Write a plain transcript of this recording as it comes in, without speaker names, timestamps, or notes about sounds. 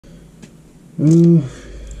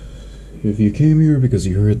If you came here because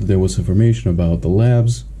you heard that there was information about the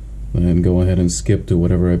labs, then go ahead and skip to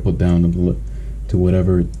whatever I put down in the to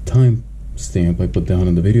whatever time stamp I put down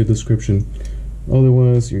in the video description.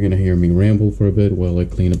 Otherwise, you're gonna hear me ramble for a bit while I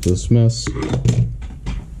clean up this mess.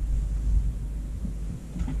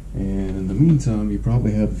 And in the meantime, you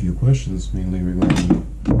probably have a few questions, mainly regarding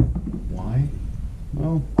why?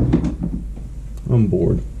 Well, I'm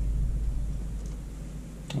bored.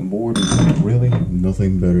 I'm bored and there's really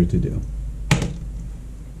nothing better to do.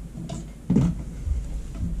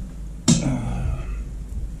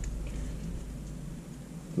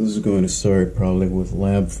 This is going to start probably with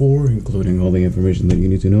Lab 4, including all the information that you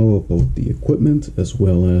need to know about the equipment, as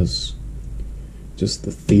well as just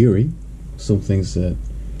the theory. Some things that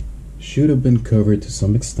should have been covered to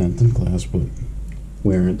some extent in class, but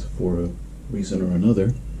weren't for a reason or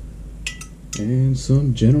another. And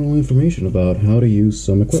some general information about how to use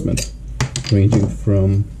some equipment, ranging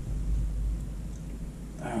from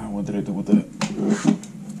what did I do with that?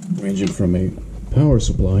 Ranging from a power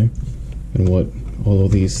supply and what all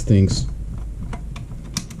of these things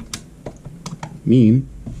mean,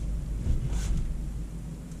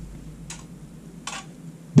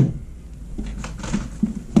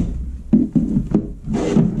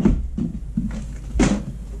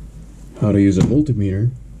 how to use a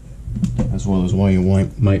multimeter, as well as why you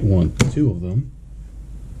might want two of them.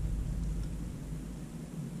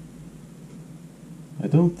 I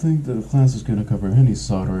don't think that the class is going to cover any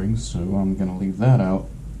soldering, so I'm going to leave that out.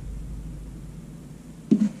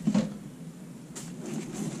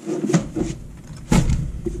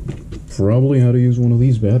 Probably how to use one of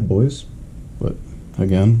these bad boys, but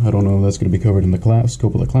again, I don't know if that's going to be covered in the class,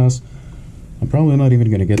 scope of the class. I'm probably not even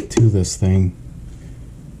going to get to this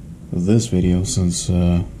video, since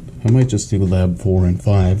I might just do Lab 4 and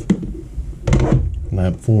 5.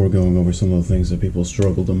 Lab 4 going over some of the things that people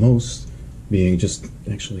struggle the most, being just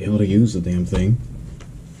actually how to use the damn thing.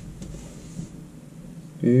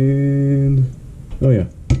 And, oh yeah,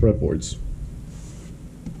 breadboards.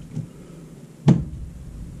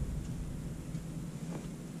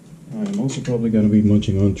 I'm also probably going to be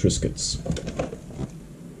munching on Triscuits,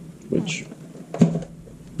 which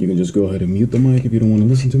you can just go ahead and mute the mic if you don't want to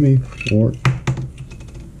listen to me, or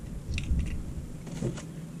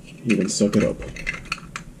you can suck it up,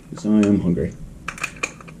 because I am hungry.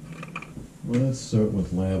 Let's start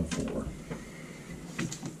with Lab 4.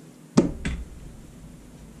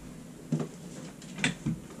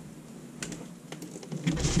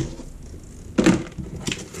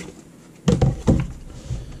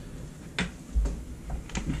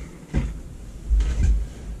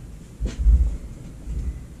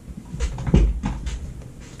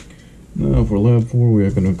 Now for Lab 4, we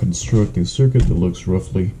are going to construct a circuit that looks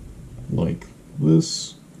roughly like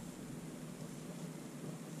this.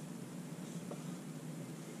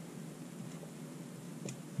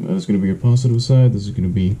 That's going to be your positive side. This is going to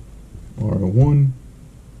be R1.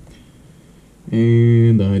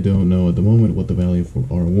 And I don't know at the moment what the value for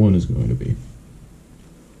R1 is going to be.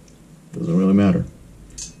 Doesn't really matter.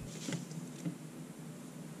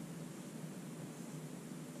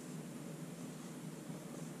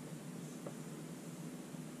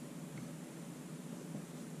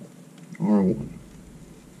 R1.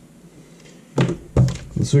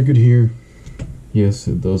 The circuit here, yes,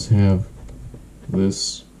 it does have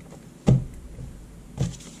this.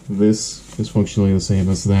 This is functionally the same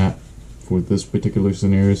as that for this particular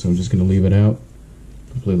scenario, so I'm just going to leave it out,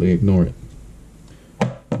 completely ignore it.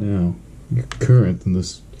 Now, your current in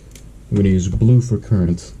this, I'm going to use blue for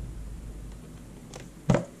current.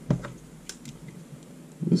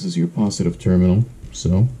 This is your positive terminal,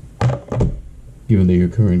 so given that your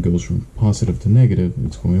current goes from positive to negative,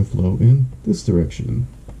 it's going to flow in this direction.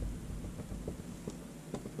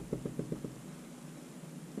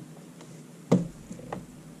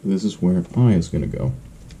 This is where I is going to go.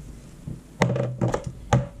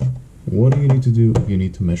 What do you need to do if you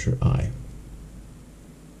need to measure I?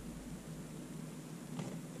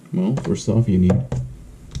 Well, first off, you need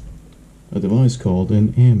a device called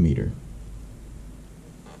an ammeter.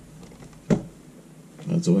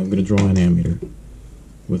 That's the way I'm going to draw an ammeter,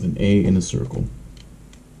 with an A in a circle.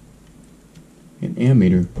 An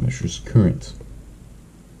ammeter measures current.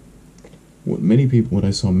 What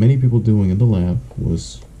I saw many people doing in the lab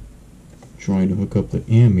was trying to hook up the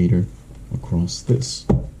ammeter across this.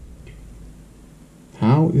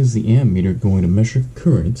 How is the ammeter going to measure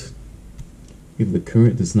current if the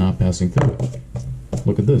current is not passing through it?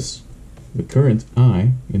 Look at this. The current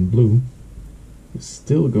I in blue is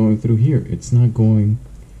still going through here. It's not going.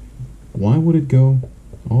 Why would it go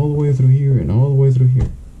all the way through here and all the way through here?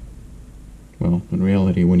 In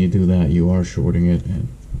reality, when you do that, you are shorting it, and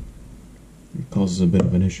it causes a bit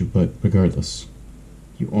of an issue, but regardless,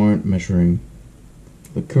 you aren't measuring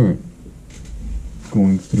the current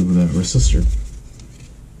going through that resistor.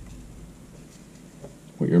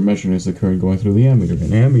 What you're measuring is the current going through the ammeter,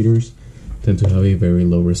 and ammeters tend to have a very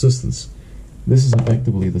low resistance. This is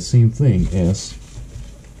effectively the same thing as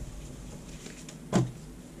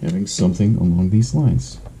having something along these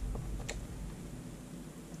lines.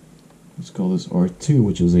 Let's call this R2,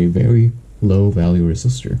 which is a very low value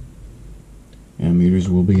resistor. Ammeters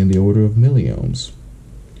will be in the order of milliohms.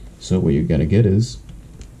 So what you're gonna get is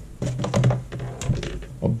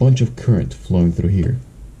a bunch of current flowing through here.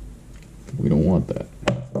 We don't want that.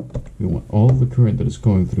 We want all the current that is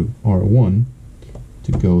going through R1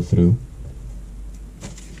 to go through,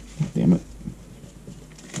 damn it,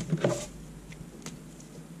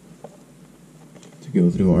 to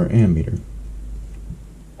go through our ammeter.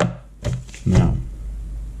 Now,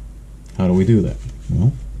 how do we do that?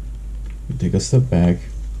 Well, we take a step back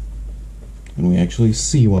and we actually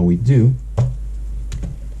see what we do.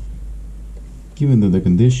 Given that the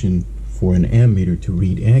condition for an ammeter to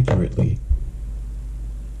read accurately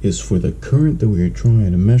is for the current that we are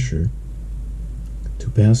trying to measure to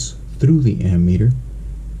pass through the ammeter,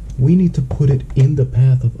 we need to put it in the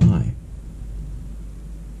path of I.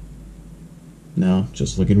 Now,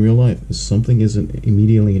 just like in real life, if something isn't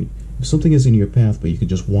immediately if something is in your path but you can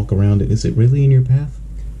just walk around it, is it really in your path?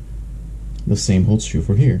 The same holds true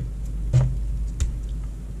for here.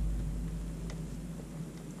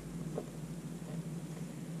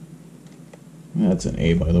 That's an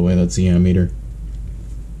A, by the way, that's the ammeter.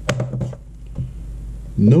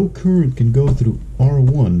 No current can go through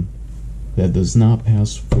R1 that does not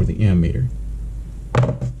pass for the ammeter.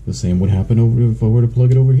 The same would happen over if I were to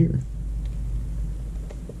plug it over here.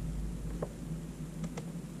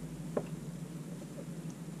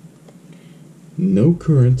 No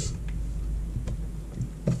current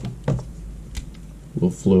will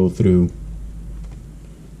flow through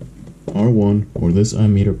R1 or this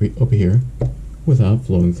ammeter up here without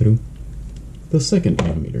flowing through the second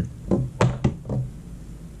ammeter.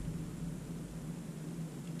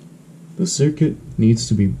 The circuit needs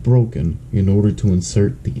to be broken in order to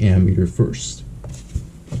insert the ammeter first.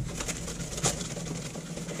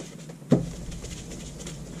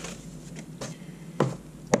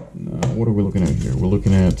 Now, what are we looking at here? We're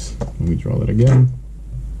looking at, let me draw that again.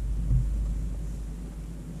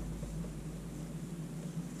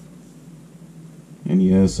 And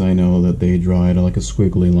yes, I know that they draw it like a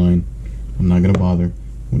squiggly line. I'm not gonna bother.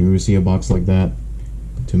 When you see a box like that,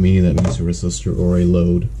 to me that means a resistor or a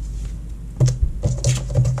load.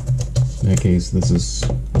 In that case, this is,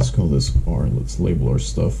 let's call this R. Let's label our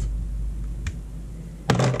stuff.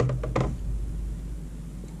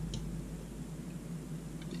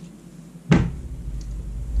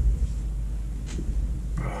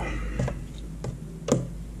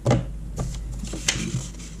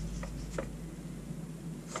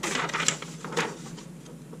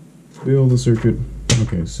 Build the circuit.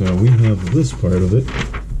 Okay, so we have this part of it.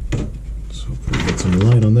 So if we get some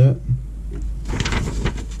light on that.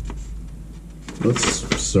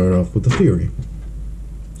 Let's start off with the theory.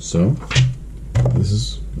 So, this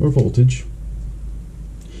is our voltage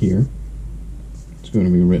here. It's going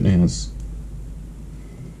to be written as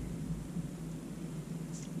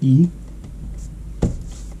E.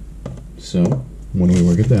 So, when we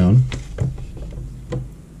work it down,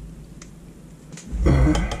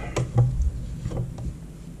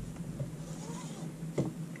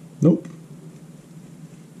 nope.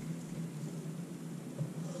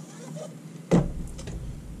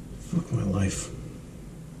 Fuck my life.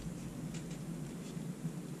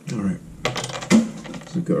 Alright.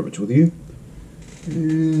 It's the garbage with you.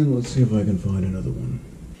 And let's see if I can find another one.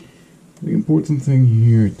 The important thing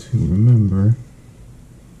here to remember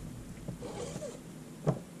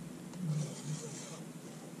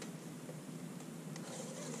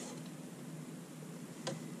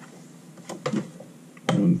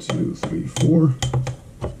one, two, three, four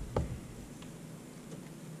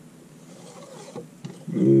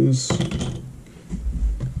is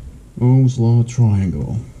Ohm's law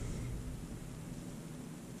triangle.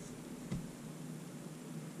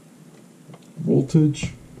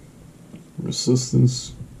 Voltage,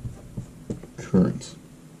 resistance, current.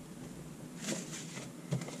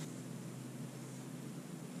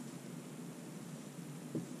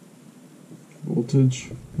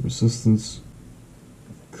 Voltage, resistance,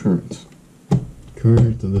 current.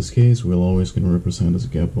 Current in this case we're always going to represent as a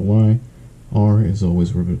capital Y. R is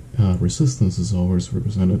always resistance is always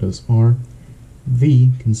represented as R.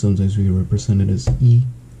 V can sometimes be represented as E,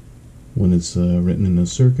 when it's written in a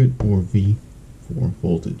circuit, or V for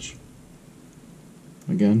voltage.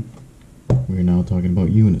 Again, we're now talking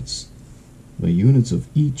about units. The units of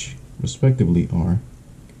each, respectively, are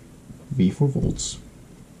V for volts,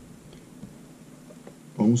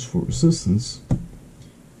 ohms for resistance,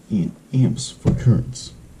 and amps for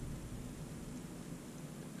currents.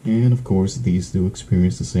 And of course, these do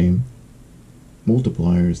experience the same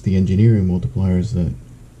multipliers, the engineering multipliers that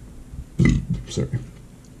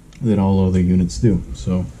that all other units do.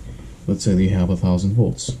 So let's say that you have 1,000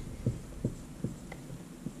 volts.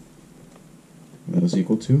 That is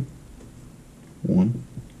equal to 1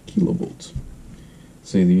 kilovolt.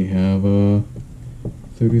 Say that you have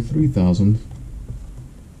 33,000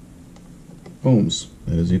 ohms.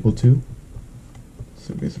 That is equal to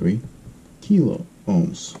 33 kilo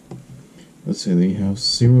ohms. Let's say that you have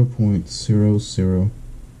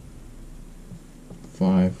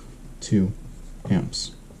 0.0052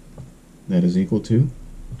 amps. That is equal to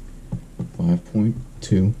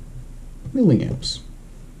 5.2 milliamps.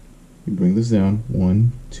 You bring this down,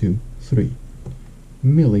 1, 2, 3.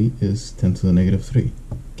 Milli is 10 to the negative 3.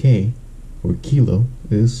 K, or kilo,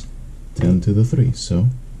 is 10 to the 3. So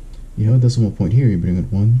you have a decimal point here, you bring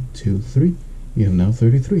it 1, 2, 3. You have now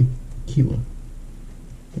 33 kilo.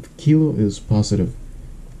 If kilo is positive,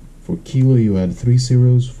 for kilo you add 3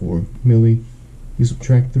 zeros, for milli you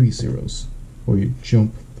subtract 3 zeros, or you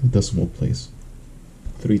jump the decimal place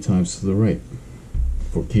 3 times to the right.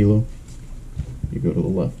 For kilo, you go to the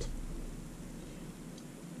left.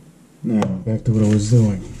 Now, back to what I was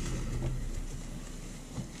doing.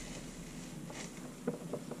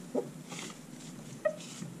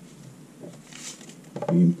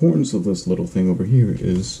 The importance of this little thing over here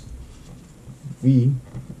is V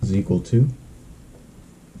is equal to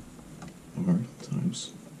R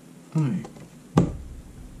times I.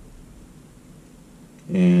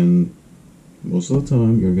 And most of the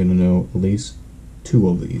time, you're going to know at least 2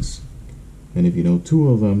 of these. And if you know 2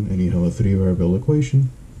 of them and you have a 3-variable equation,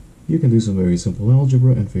 you can do some very simple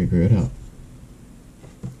algebra and figure it out.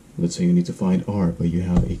 Let's say you need to find R, but you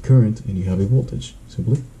have a current and you have a voltage.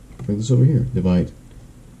 Simply bring this over here. Divide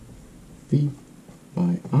V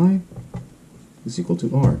by I is equal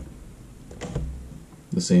to R.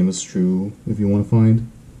 The same is true if you want to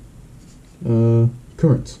find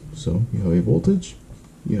current. So you have a voltage,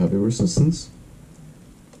 you have a resistance,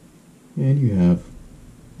 and you have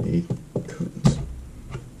a current.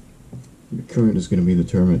 Your current is going to be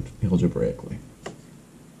determined algebraically.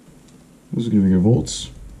 This is going to be your volts.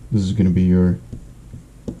 This is going to be your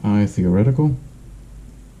I theoretical.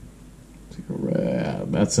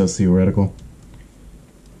 That says theoretical.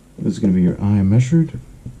 This is going to be your I measured.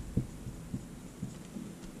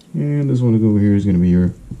 And this one over here is going to be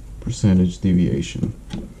your percentage deviation.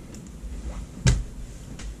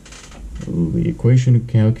 The equation to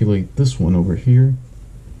calculate this one over here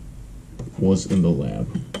was in the lab.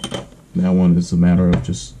 That one is a matter of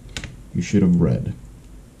just, you should have read.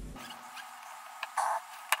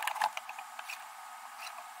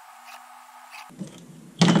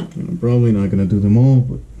 And I'm probably not going to do them all,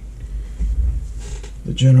 but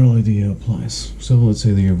the general idea applies. So let's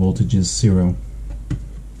say that your voltage is 0.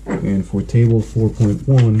 And for table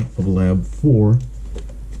 4.1 of lab 4,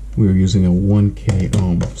 we are using a 1K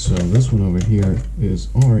ohm. So this one over here is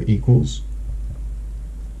R equals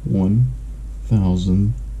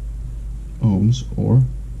 1,000 ohms, or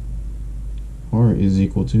R is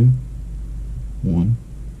equal to 1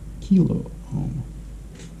 kilo ohm.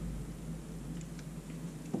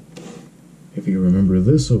 If you remember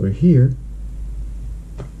this over here,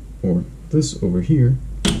 or this over here,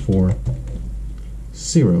 for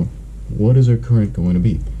 0, what is our current going to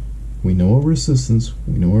be? We know our resistance,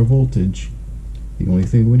 we know our voltage. The only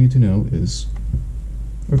thing we need to know is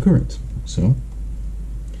our current. So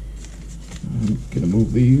I'm going to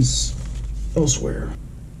move these elsewhere.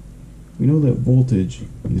 We know that voltage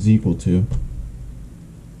is equal to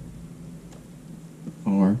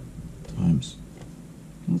R times,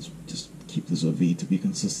 let's just keep this a V to be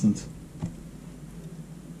consistent.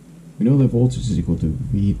 We know that voltage is equal to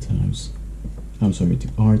V times, to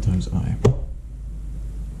R times I.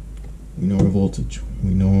 We know our voltage.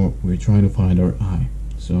 We know we're trying to find our I.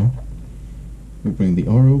 So we bring the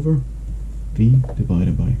R over. V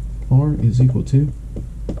divided by R is equal to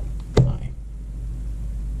I.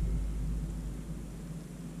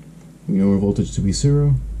 We know our voltage to be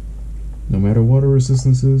 0. No matter what our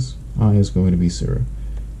resistance is, I is going to be 0.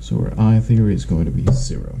 So our I theory is going to be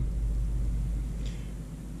 0.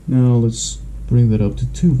 Now let's bring that up to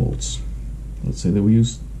 2 volts. Let's say that we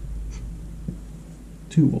use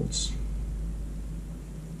 2 volts.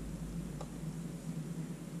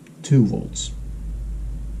 2 volts.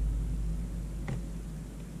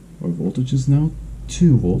 Our voltage is now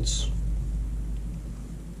 2 volts.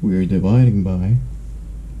 We are dividing by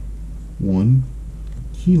 1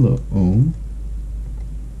 kilo ohm.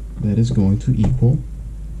 That is going to equal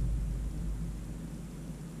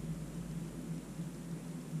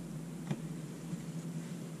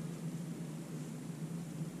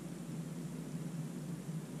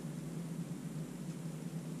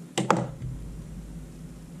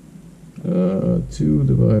 2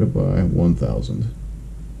 divided by 1,000.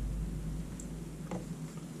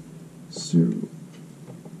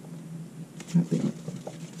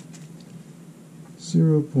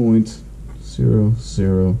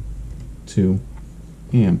 0.002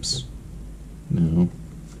 amps. Now,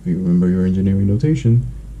 if you remember your engineering notation,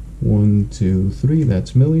 1, 2, 3,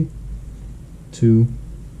 that's milli, 2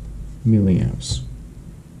 milliamps.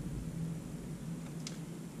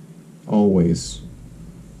 Always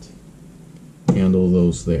handle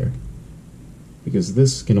those there, because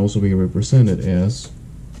this can also be represented as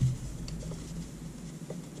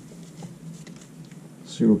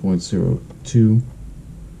 0.02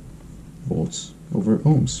 volts over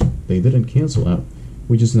ohms. They didn't cancel out.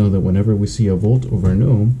 We just know that whenever we see a volt over an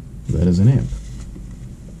ohm, that is an amp.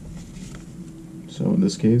 So in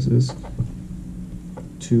this case is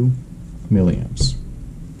 2 milliamps.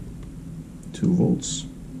 2 volts,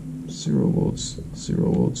 0 volts,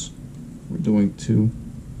 0 volts. We're doing 2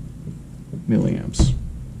 milliamps.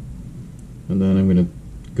 And then I'm going to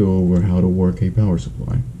go over how to work a power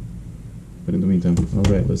supply. But in the meantime,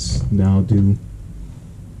 alright, let's now do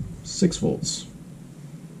 6 volts.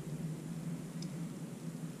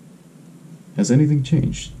 Has anything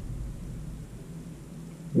changed?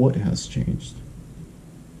 What has changed?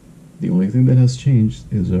 The only thing that has changed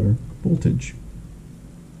is our voltage.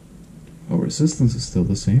 Our resistance is still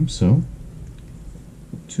the same, so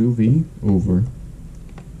 2V over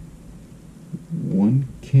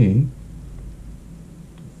 1K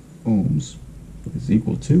ohms is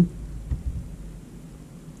equal to,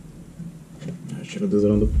 I should have done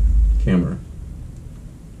that on the camera.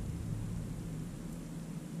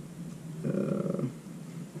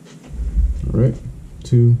 Alright,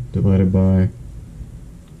 2 divided by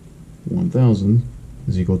 1,000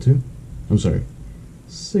 is equal to,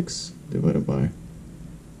 6 divided by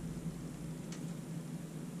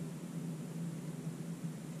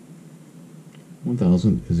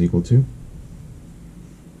 1,000 is equal to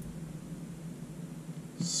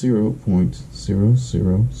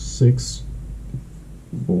 0.006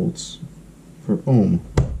 volts per ohm.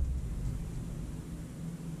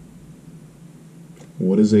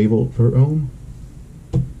 What is a volt per ohm?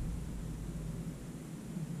 I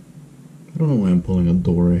don't know why I'm pulling a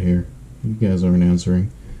Dora here. You guys aren't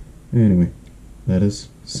answering. Anyway, that is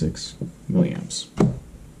 6 milliamps.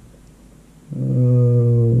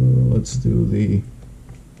 Let's do the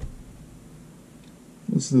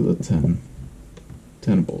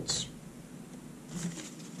 10 volts.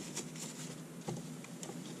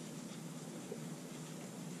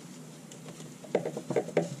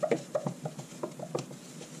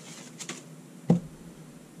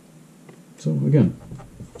 So again,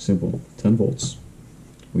 simple, 10 volts.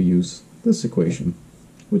 We use this equation,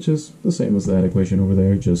 which is the same as that equation over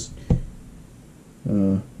there, just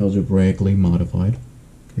algebraically modified,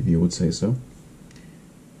 if you would say so,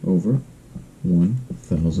 over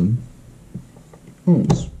 1,000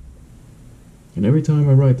 ohms. And every time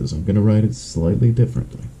I write this, I'm going to write it slightly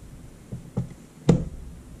differently.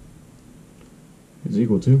 Is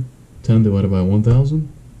equal to 10 divided by 1,000,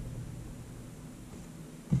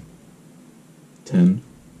 10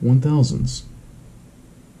 1,000ths.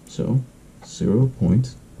 So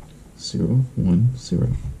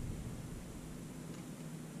 0.010.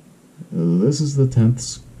 This is the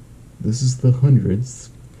tenths, this is the hundredths,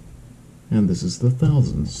 and this is the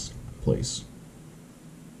thousandths place.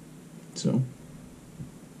 So,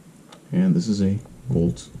 and this is a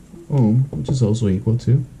volt ohm, which is also equal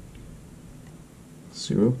to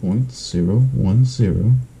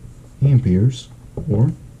 0.010 amperes,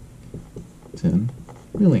 or 10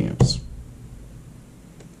 milliamps.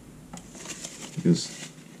 Because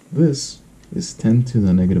this is 10 to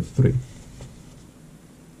the negative 3.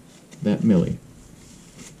 That milli.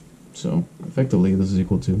 So, effectively, this is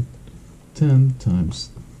equal to 10 times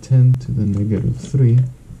 10 to the negative 3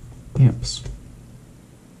 amps.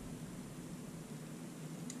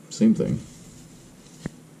 Same thing.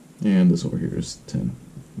 And this over here is 10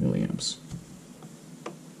 milliamps.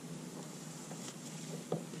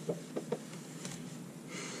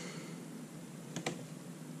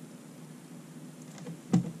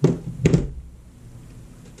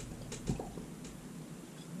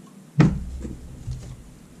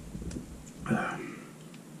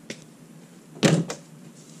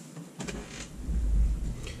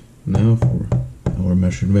 Now for our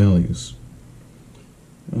measured values.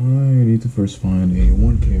 I need to first find a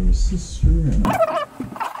 1K resistor and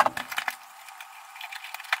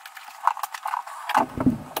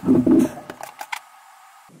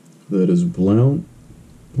that is brown,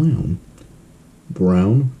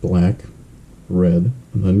 black, red,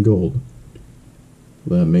 and then gold.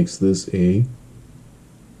 That makes this a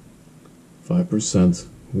 5%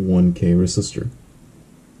 1K resistor.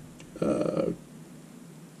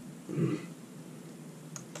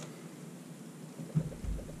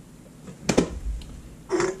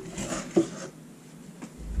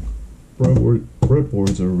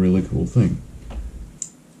 Breadboards are a really cool thing.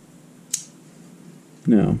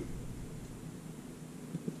 Now,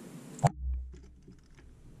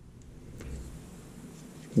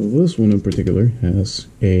 well, this one in particular has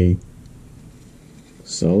a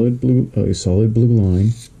solid blue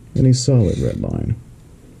line and a solid red line.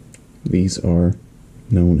 These are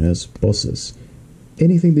known as buses.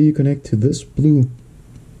 Anything that you connect to this blue,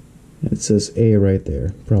 it says A right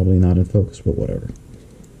there, probably not in focus, but whatever.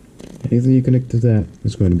 Anything you connect to that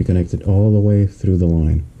is going to be connected all the way through the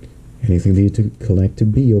line. Anything that you connect to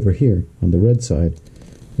B over here on the red side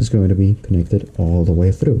is going to be connected all the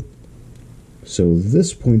way through. So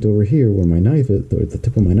this point over here where my knife is, or the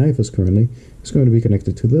tip of my knife is currently, is going to be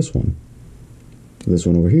connected to this one. This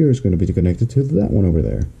one over here is going to be connected to that one over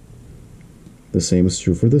there. The same is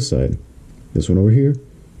true for this side. This one over here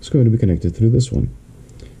is going to be connected through this one.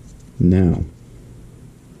 Now,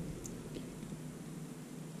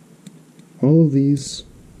 all of these,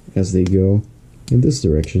 as they go in this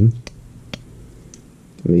direction,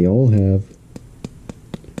 they all have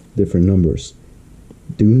different numbers.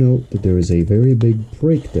 Do note that there is a very big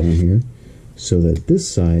break down here, so that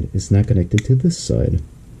this side is not connected to this side.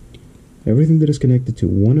 Everything that is connected to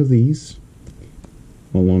one of these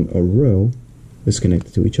along a row is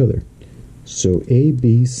connected to each other. So A,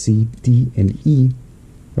 B, C, D, and E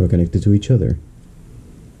are connected to each other.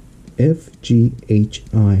 F, G, H,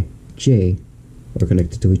 I, J are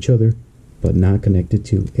connected to each other, but not connected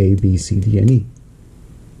to A, B, C, D, and E.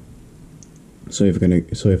 So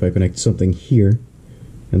if I connect something here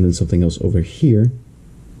and then something else over here,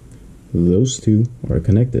 those two are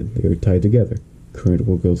connected. They are tied together. Current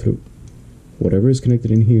will go through whatever is connected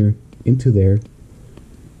in here into there,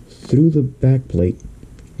 through the back plate,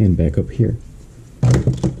 and back up here.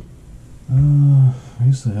 I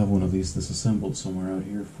used to have one of these disassembled somewhere out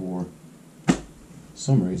here for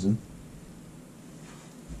some reason.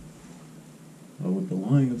 I would be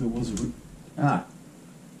lying if there was a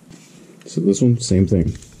So this one, same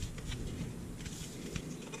thing.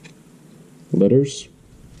 Letters,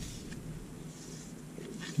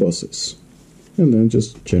 buses, and then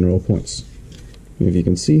just general points. And if you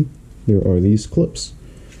can see, there are these clips.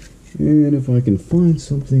 And if I can find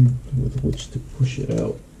something with which to push it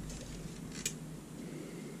out,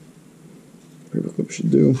 paper clip should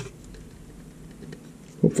do.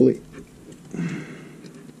 Hopefully.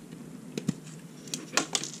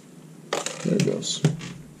 There it goes.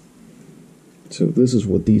 So this is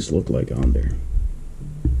what these look like on there.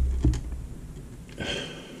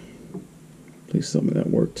 Please tell me that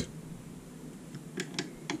worked.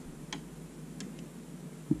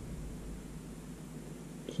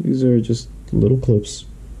 So these are just little clips,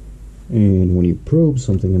 and when you probe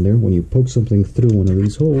something in there, when you poke something through one of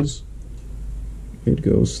these holes, it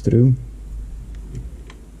goes through.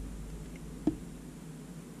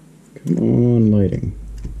 Come on, lighting.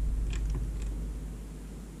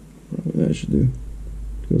 Probably that should do.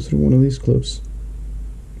 It goes through one of these clips,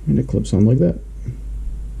 and it clips on like that.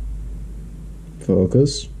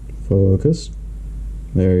 Focus, focus.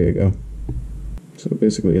 There you go. So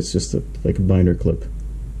basically it's just like a binder clip.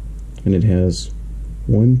 And it has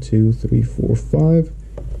 1, 2, 3, 4, 5.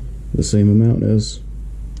 The same amount as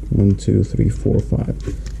 1, 2, 3, 4,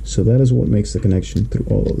 5. So that is what makes the connection through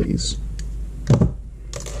all of these.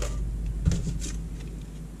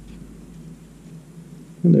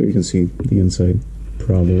 And there you can see the inside,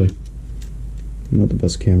 probably. I'm not the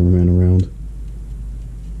best cameraman around.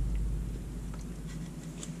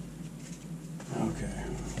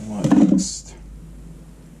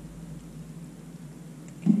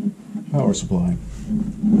 Power supply.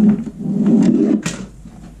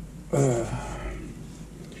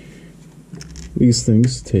 These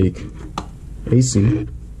things take AC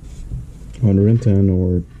 110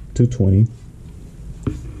 or 220,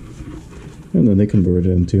 and then they convert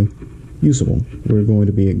it into usable. We're going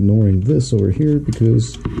to be ignoring this over here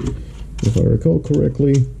because, if I recall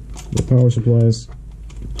correctly, the power supplies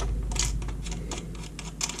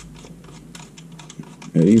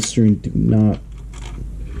at Eastern do not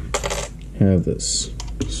have this.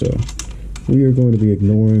 So we are going to be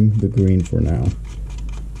ignoring the green for now.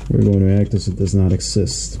 We're going to act as it does not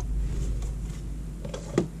exist.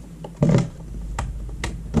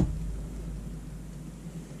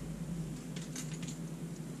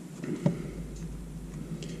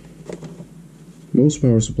 Most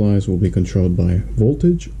power supplies will be controlled by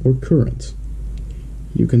voltage or current.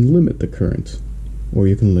 You can limit the current, or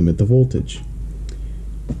you can limit the voltage.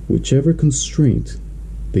 Whichever constraint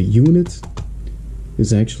the unit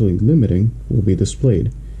is actually limiting will be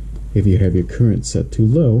displayed. If you have your current set too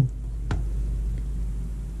low,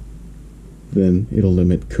 then it'll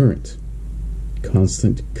limit current,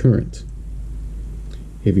 constant current.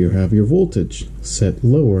 If you have your voltage set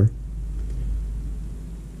lower,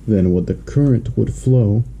 then what the current would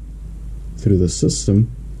flow through the system,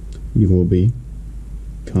 you will be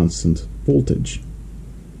constant voltage.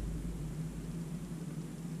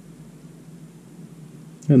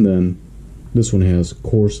 And then this one has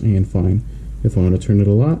coarse and fine. If I want to turn it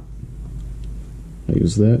a lot, I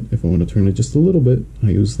use that. If I want to turn it just a little bit, I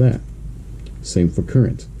use that. Same for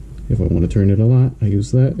current. If I want to turn it a lot, I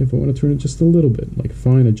use that. If I want to turn it just a little bit, like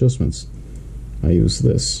fine adjustments, I use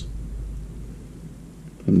this.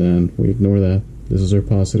 And then we ignore that. This is our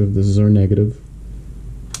positive, this is our negative,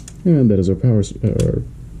 and that is our power, our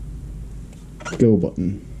go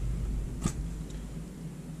button.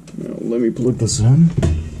 Now let me plug this in.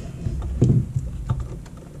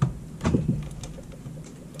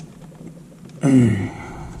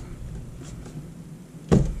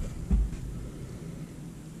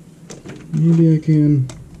 Maybe I can.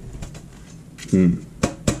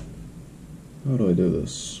 How do I do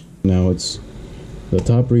this? Now it's the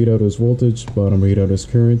top readout is voltage, bottom readout is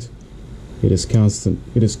current. It is constant.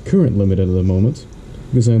 It is current limited at the moment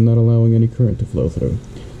because I'm not allowing any current to flow through.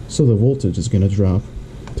 So the voltage is going to drop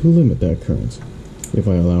to limit that current. If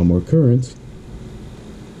I allow more current,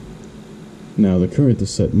 now the current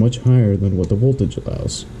is set much higher than what the voltage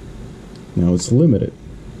allows. Now it's limited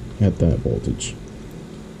at that voltage.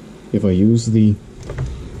 If I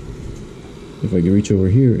reach over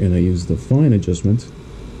here and I use the fine adjustment,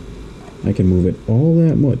 I can move it all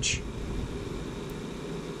that much.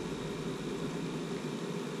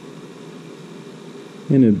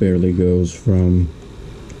 And it barely goes from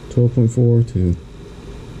 12.4 to,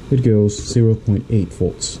 it goes 0.8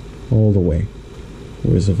 volts all the way.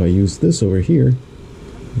 Whereas if I use this over here,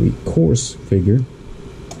 the coarse figure,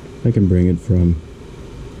 I can bring it from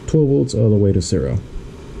 12 volts all the way to 0.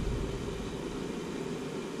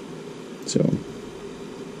 So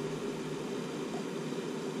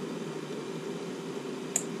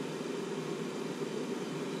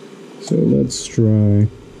let's turn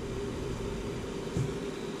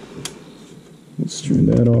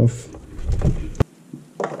that off.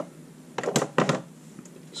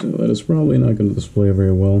 So that is probably not going to display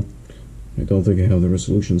very well. I don't think I have the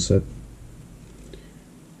resolution set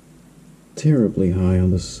terribly high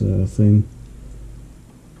on this thing.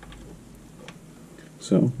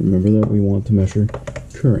 So remember that we want to measure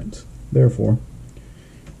current. Therefore,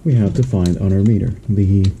 we have to find on our meter.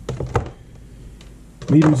 The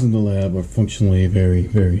meters in the lab are functionally very,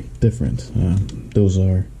 very different. Those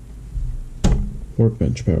are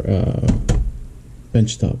workbench power,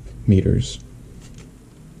 benchtop meters.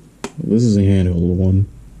 This is a handheld one.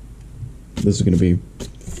 This is going to be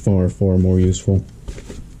far, far more useful.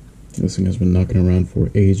 This thing has been knocking around for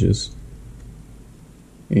ages.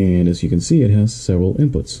 And as you can see, it has several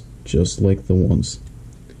inputs, just like the ones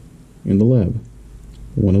in the lab.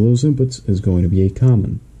 One of those inputs is going to be a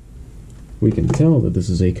common. We can tell that this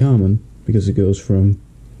is a common because it goes from,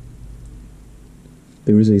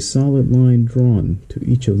 there is a solid line drawn to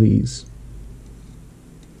each of these.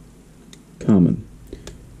 Common.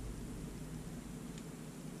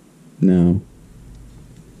 Now,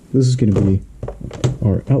 this is going to be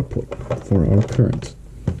our output for our current.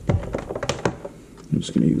 I'm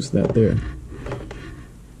just going to use that there.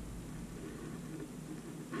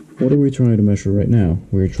 What are we trying to measure right now?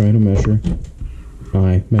 We're trying to measure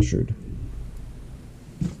I measured.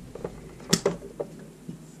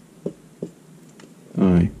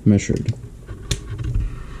 I measured.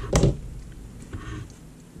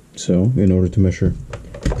 So, in order to measure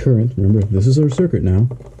current, remember, this is our circuit now.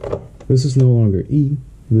 This is no longer E.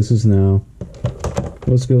 This is now,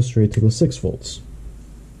 let's go straight to the 6 volts.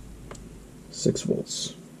 6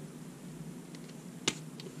 volts.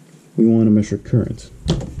 We want to measure current.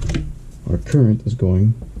 Our current is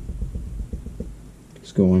going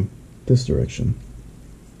this direction.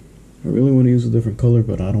 I really want to use a different color,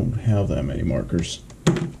 but I don't have that many markers.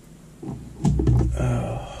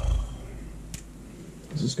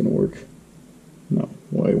 Is this going to work? No.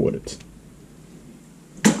 Why would it?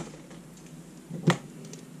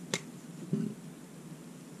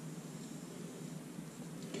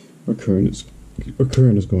 our current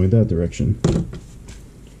is going that direction.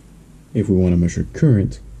 If we want to measure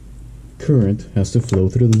current, current has to flow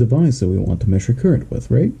through the device that we want to measure current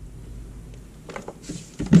with, right?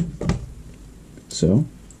 So,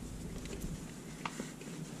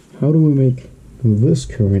 how do we make this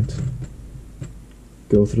current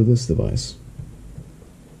go through this device?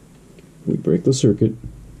 We break the circuit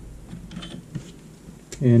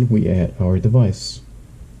and we add our device.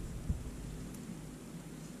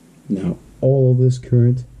 Now, all of this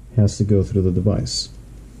current has to go through the device.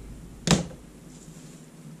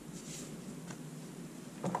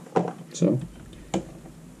 So,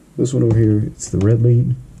 this one over here, it's the red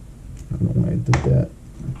lead. I don't know why I did that.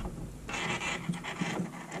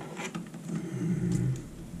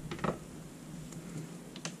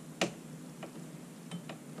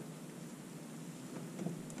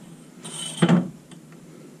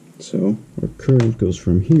 So, our current goes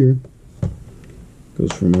from here,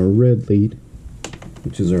 goes from our red lead,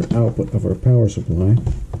 which is our output of our power supply.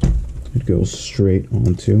 It goes straight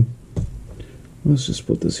onto, let's just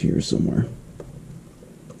put this here somewhere.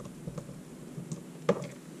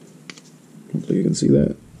 Hopefully you can see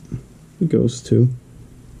that. It goes to,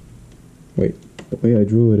 wait, the way I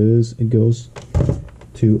drew it is, it goes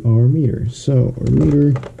to our meter. So our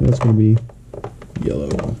meter, that's going to be yellow.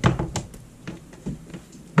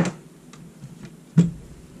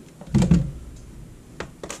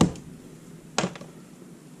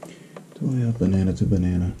 Do I have banana to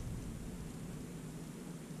banana?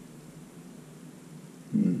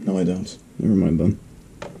 No, I don't. Never mind then.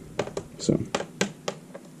 So,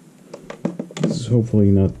 this is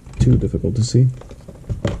hopefully not too difficult to see.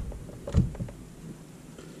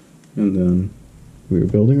 And then we're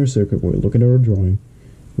building our circuit, we're looking at our drawing.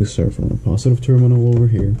 We start from a positive terminal over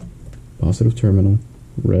here, positive terminal,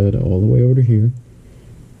 red all the way over to here,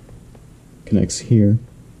 connects here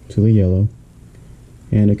to the yellow,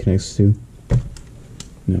 and it connects to,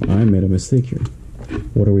 now I made a mistake here.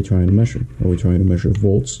 What are we trying to measure? Are we trying to measure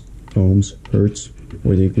volts, ohms, hertz,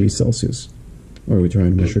 or degrees Celsius? Or are we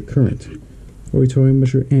trying to measure current? Are we trying to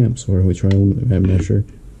measure amps, or are we trying to measure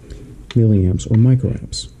milliamps or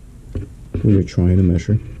microamps? We are trying to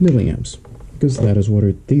measure milliamps, because that is what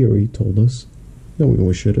our theory told us that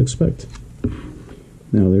we should expect.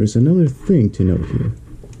 Now there's another thing to note here.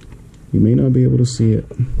 You may not be able to see it.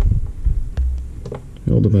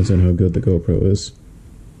 It all depends on how good the GoPro is.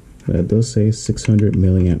 That does say 600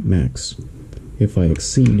 milliamp max. If I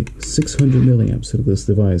exceed 600 milliamps of this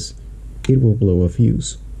device, it will blow a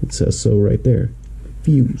fuse. It says so right there.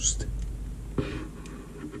 Fused.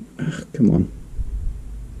 Come on.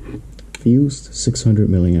 Fused 600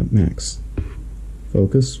 milliamp max.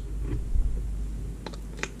 Focus.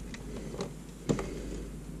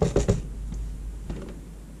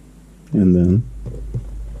 And then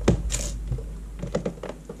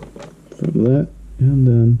from that, and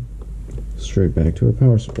then straight back to our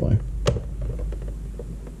power supply.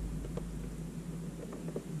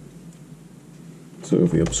 So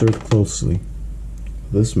if we observe closely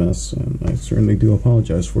this mess, and I certainly do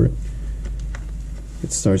apologize for it,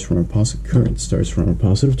 it starts from our current starts from our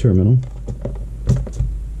positive terminal.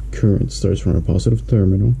 Current starts from our positive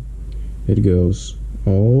terminal. It goes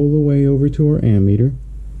all the way over to our ammeter.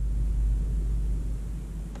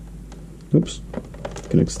 Oops.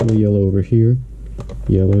 Connects to the yellow over here.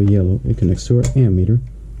 Yellow, yellow. It connects to our ammeter.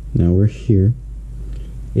 Now we're here.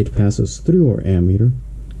 It passes through our ammeter.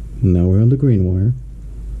 Now we're on the green wire.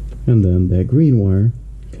 And then that green wire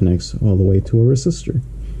connects all the way to a resistor.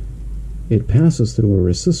 It passes through a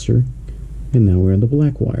resistor, and now we're in the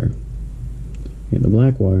black wire. And the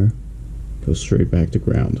black wire goes straight back to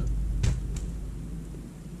ground.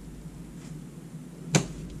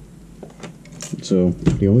 So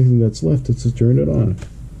the only thing that's left is to turn it on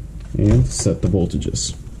and set the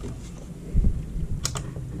voltages.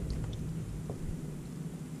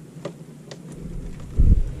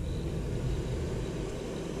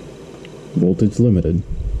 Voltage limited.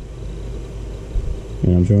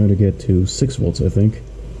 And I'm trying to get to 6 volts, I think.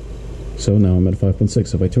 So now I'm at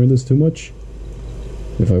 5.6. If I turn this too much,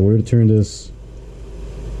 if I were to turn this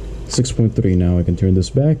 6.3, now I can turn this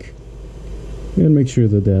back and make sure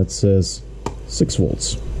that that says 6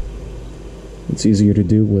 volts. It's easier to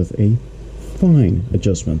do with a fine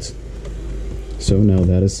adjustment. So now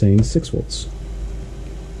that is saying 6 volts.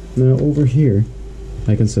 Now over here,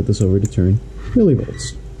 I can set this over to turn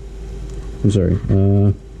millivolts. I'm sorry,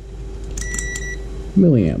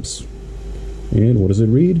 milliamps. And what does it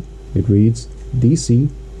read? It reads DC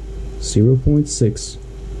 0.6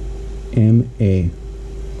 MA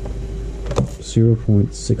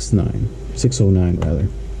 0.69 609 rather.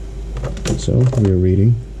 So we are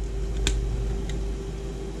reading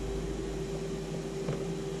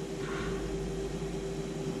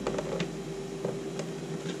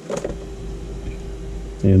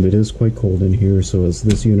And it is quite cold in here, so as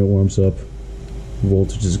this unit warms up,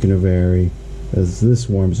 voltage is going to vary. As this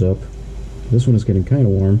warms up, this one is getting kind of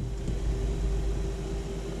warm,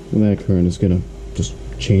 and that current is going to just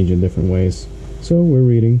change in different ways. So we're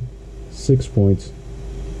reading 6.12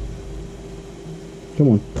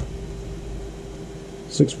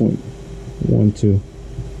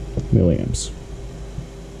 milliamps.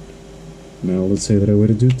 Now let's say that I were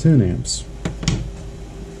to do 10 amps.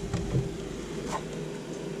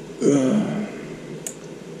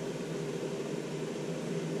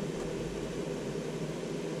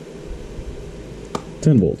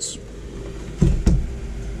 10 volts.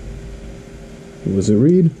 What does it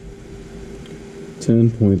read?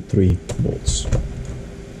 10.3 volts.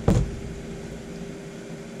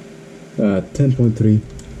 10.3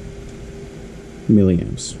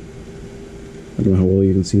 milliamps. I don't know how well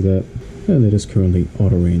you can see that. And it is currently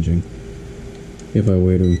auto-ranging. If I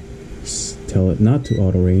were to tell it not to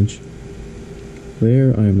auto-range,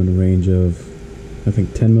 there I am in a range of, I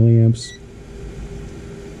think, 10 milliamps.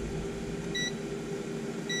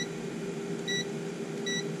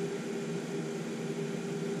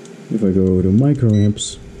 If I go over to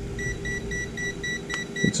microamps,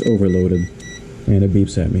 it's overloaded, and it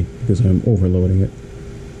beeps at me because I'm overloading it.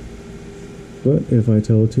 But if I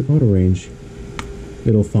tell it to auto-range,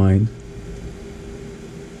 it'll find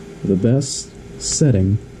the best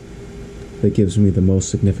setting that gives me the most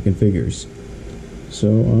significant figures. So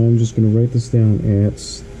I'm just going to write this down at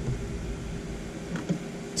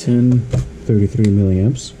 1033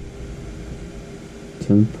 milliamps.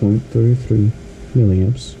 10.33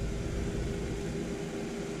 milliamps.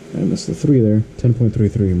 I missed the 3 there.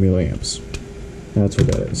 10.33 milliamps. That's what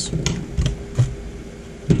that is.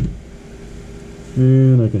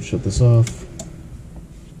 And I can shut this off.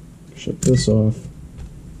 Shut this off.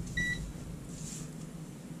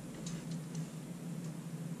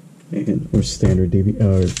 And our standard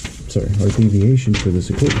our deviation for this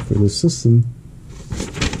equipment, for this system,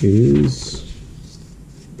 is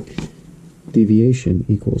deviation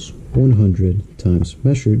equals 100 times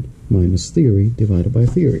measured minus theory divided by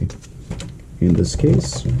theory. In this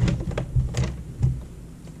case,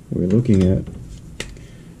 we're looking at,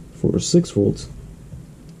 for 6 volts,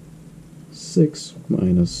 6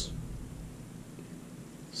 minus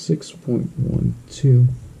 6.12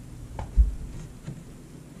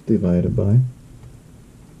 divided by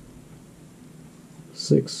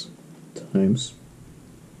 6 times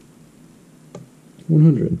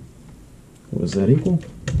 100. What does that equal?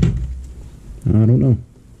 I don't know.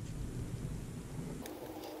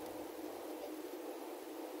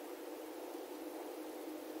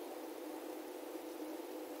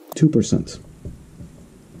 2%.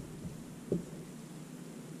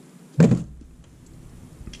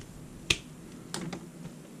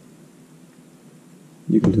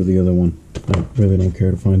 You can do the other one. I really don't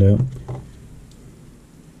care to find out.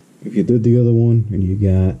 If you did the other one and you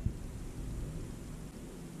got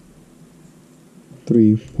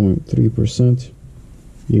 3.3%,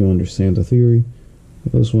 you understand the theory.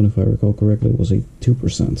 This one, if I recall correctly, was a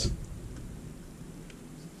 2%.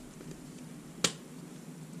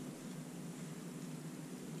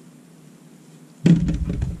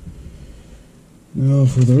 Now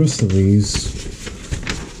for the rest of these,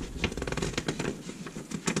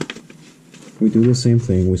 we do the same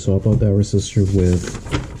thing. We swap out that resistor with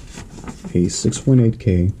a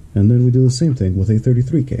 6.8K, and then we do the same thing with a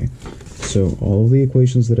 33K. So all of the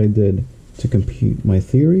equations that I did to compute my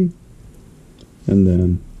theory, and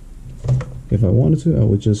then if I wanted to, I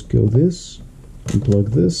would just go this and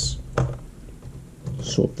plug this,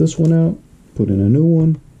 swap this one out, put in a new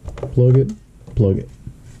one, plug it,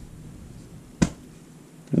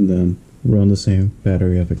 and then run the same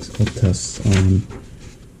battery of tests on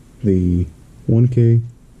the 1K,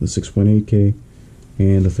 the 6.8K,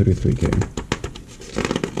 and the 33K.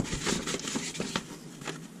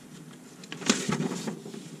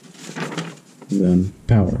 Then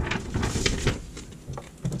power.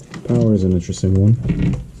 Power is an interesting one.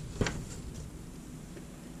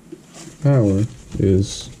 Power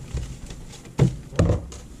is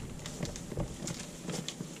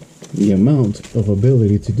the amount of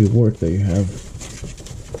ability to do work that you have.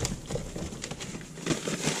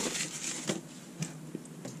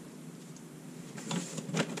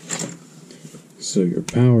 So your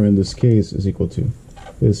power in this case is equal to,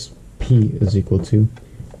 this P is equal to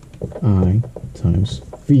I times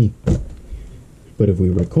V. But if we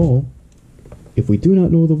recall, if we do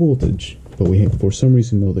not know the voltage, but we for some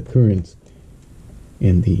reason know the current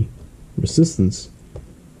and the resistance,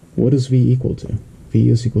 what is V equal to? V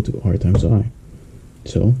is equal to R times I.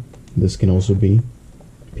 So this can also be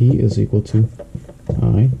P is equal to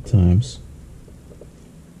I times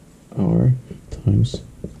R times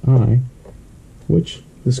I, which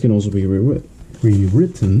this can also be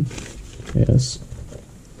rewritten as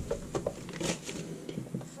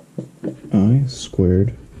I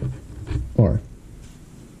squared R.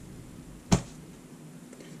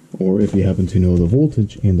 Or if you happen to know the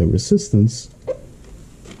voltage and the resistance,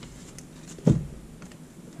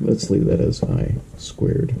 let's leave that as I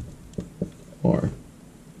squared R.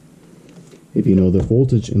 If you know the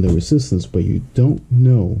voltage and the resistance, but you don't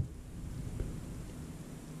know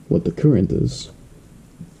what the current is,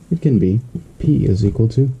 it can be P is equal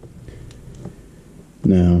to.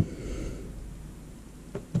 Now,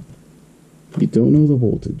 you don't know the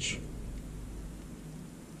voltage,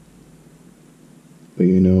 but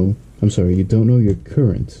you don't know your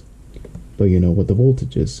current, but you know what the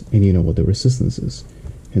voltage is, and you know what the resistance is.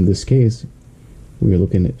 In this case, we are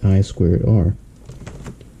looking at I squared R.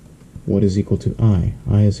 What is equal to I?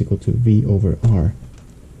 I is equal to V over R.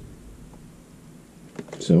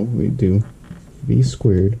 So we do V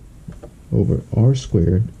squared over R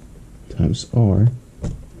squared times R.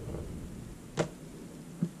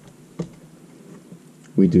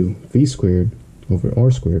 We do V squared over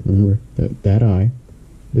R squared. Remember that I,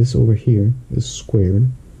 this over here is squared.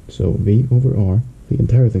 So V over R, the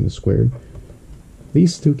entire thing is squared.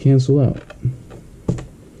 These two cancel out.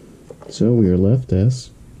 So we are left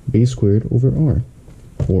as B squared over R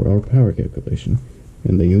for our power calculation.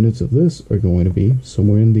 And the units of this are going to be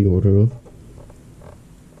somewhere in the order of,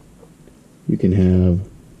 you can have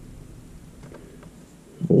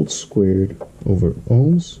volts squared over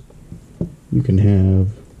ohms. You can have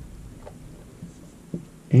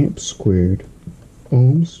amps squared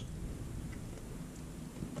ohms.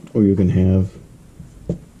 Or you can have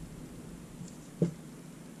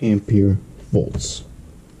ampere volts.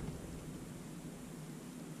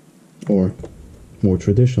 Or more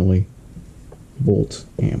traditionally, volt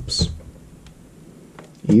amps.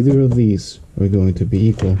 Either of these are going to be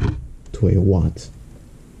equal to a watt.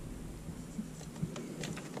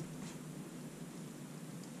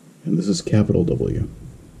 And this is capital W.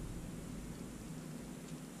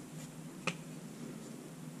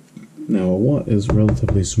 Now a watt is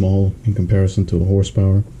relatively small in comparison to a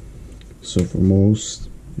horsepower, so for most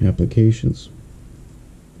applications,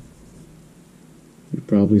 you've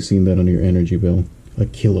probably seen that on your energy bill, a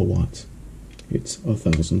kilowatt. It's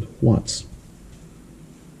 1,000 watts.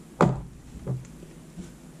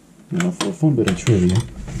 Now for a fun bit of trivia,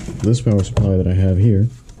 this power supply that I have here,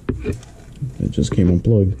 that just came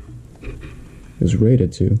unplugged, is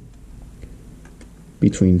rated to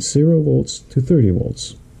between 0 volts to 30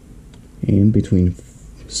 volts and between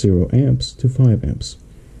 0 amps to 5 amps.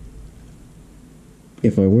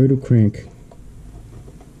 If I were to crank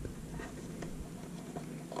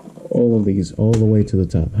all of these all the way to the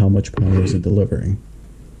top, how much power is it delivering?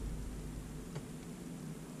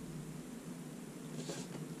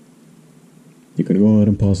 You can go ahead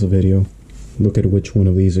and pause the video, look at which one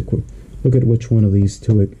of these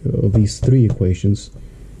three equations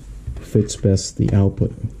fits best the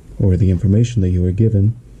output or the information that you were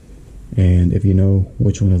given, and if you know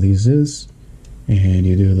which one of these is and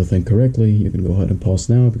you do the thing correctly, you can go ahead and pause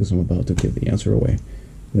now because I'm about to give the answer away.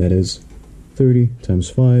 That is 30 times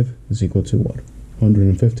 5 is equal to what?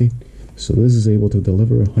 150. So this is able to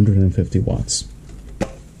deliver 150 watts.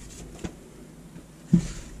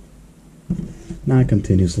 Not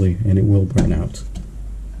continuously, and it will burn out.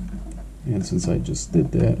 And since I just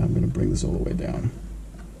did that, I'm going to bring this all the way down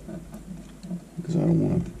because I don't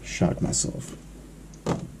want to shock myself.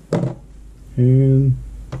 And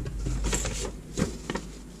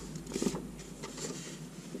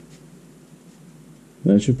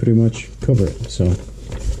that should pretty much cover it. So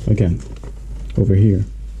again, over here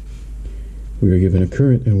we are given a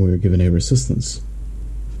current and we are given a resistance.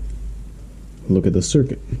 Look at the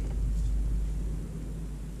circuit.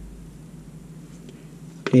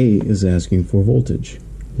 A is asking for voltage.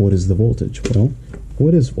 What is the voltage? Well,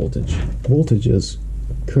 what is voltage? Voltage is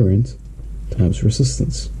current times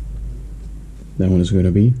resistance. That one is going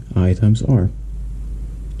to be I times R.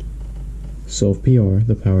 Solve PR,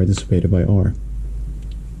 the power dissipated by R.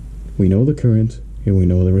 We know the current and we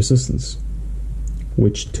know the resistance.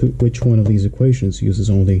 Which one of these equations uses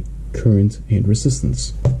only current and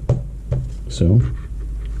resistance? So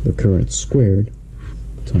the current squared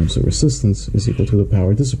times the resistance is equal to the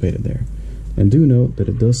power dissipated there. And do note that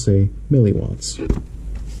it does say milliwatts.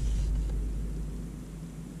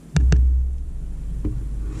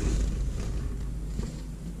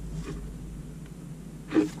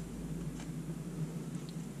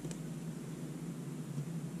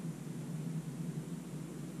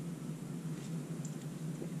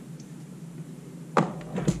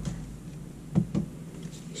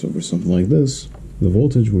 So for something like this, the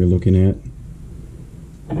voltage we're looking at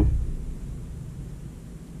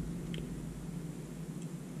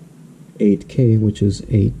 (8K), which is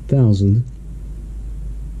 8,000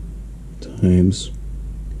 times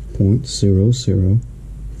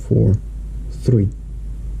 0.0043.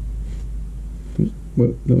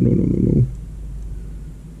 Well, no.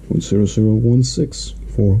 0.0016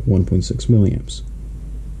 for 1.6 milliamps.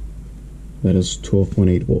 That is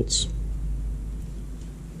 12.8 volts.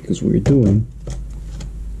 Because we're doing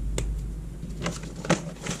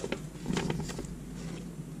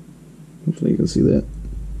hopefully you can see that.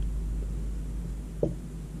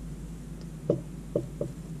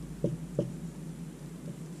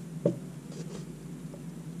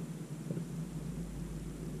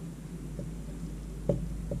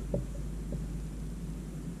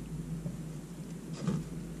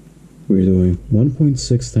 We're doing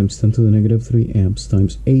 1.6 times 10 to the negative 3 amps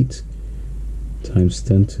times 8 times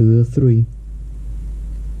 10 to the 3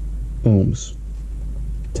 ohms.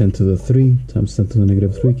 10 to the 3 times 10 to the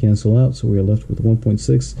negative 3 cancel out, so we are left with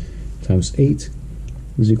 1.6 times 8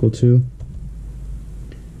 is equal to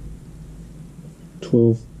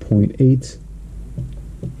 12.8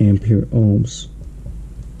 ampere ohms,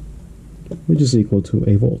 which is equal to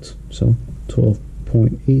a volt. So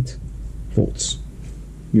 12.8 volts.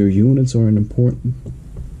 Your units are an important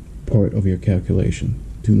part of your calculation.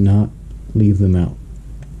 Do not leave them out.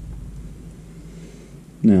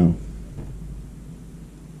 Now,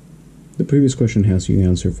 the previous question has you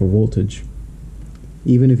answer for voltage.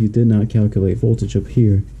 Even if you did not calculate voltage up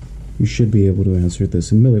here, you should be able to answer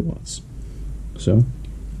this in milliwatts. So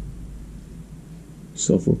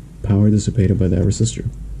for power dissipated by that resistor.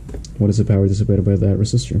 What is the power dissipated by that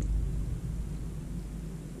resistor?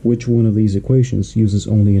 Which one of these equations uses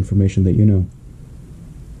only information that you know?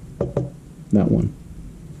 That one.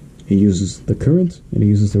 It uses the current and it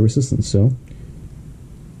uses the resistance. So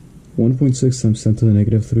 1.6 times 10 to the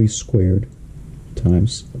negative 3 squared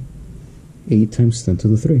times 8 times 10 to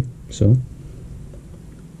the 3. So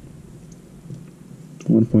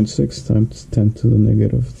 1.6 times 10 to the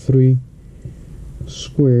negative 3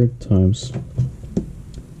 squared times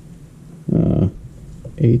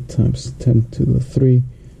 8 times 10 to the 3.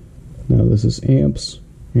 Now this is amps,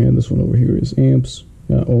 and this one over here is amps,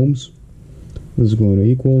 ohms. This is going to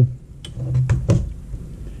equal,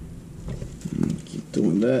 keep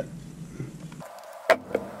doing that,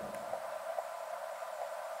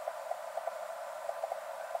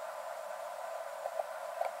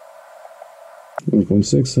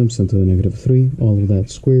 1.6 times 10 to the negative 3, all of that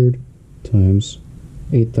squared, times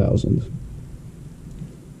 8,000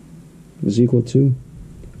 is equal to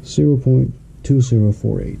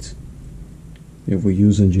 0.2048. If we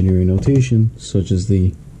use engineering notation, such as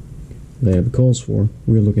the lab calls for,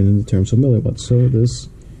 we're looking in the terms of milliwatts. So this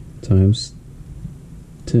times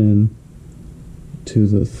 10 to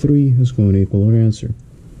the 3 is going to equal our answer,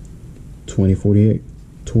 2048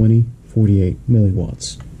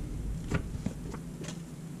 milliwatts.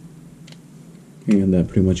 And that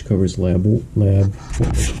pretty much covers lab 4.